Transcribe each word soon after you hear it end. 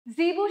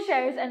Zebu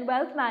Shares and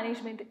Wealth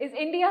Management is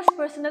India's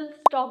personal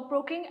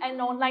stockbroking and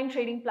online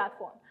trading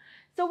platform.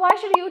 So why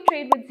should you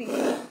trade with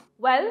Zebu?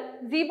 Well,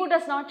 Zebu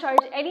does not charge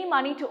any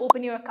money to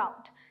open your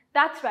account.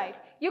 That's right,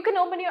 you can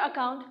open your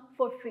account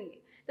for free.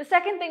 The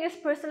second thing is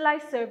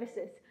personalized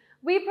services.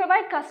 We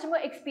provide customer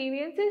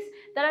experiences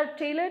that are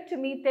tailored to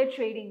meet their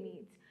trading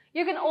needs.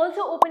 You can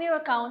also open your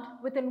account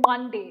within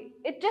one day.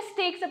 It just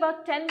takes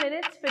about 10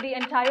 minutes for the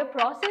entire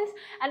process,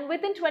 and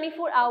within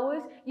 24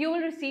 hours, you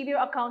will receive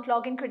your account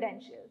login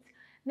credentials.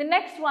 The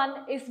next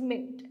one is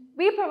Mint.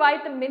 We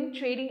provide the Mint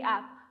trading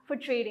app for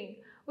trading.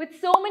 With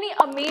so many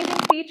amazing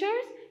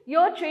features,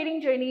 your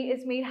trading journey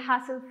is made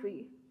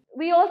hassle-free.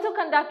 We also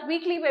conduct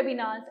weekly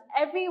webinars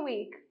every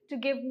week to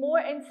give more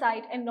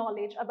insight and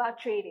knowledge about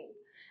trading.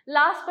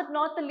 Last but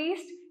not the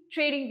least,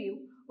 TradingView.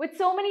 With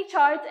so many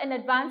charts and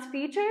advanced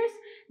features,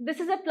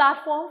 this is a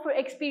platform for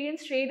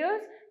experienced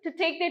traders to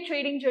take their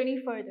trading journey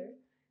further.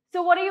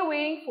 So what are you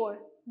waiting for?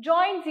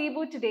 Join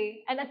Zebu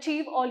today and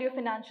achieve all your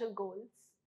financial goals.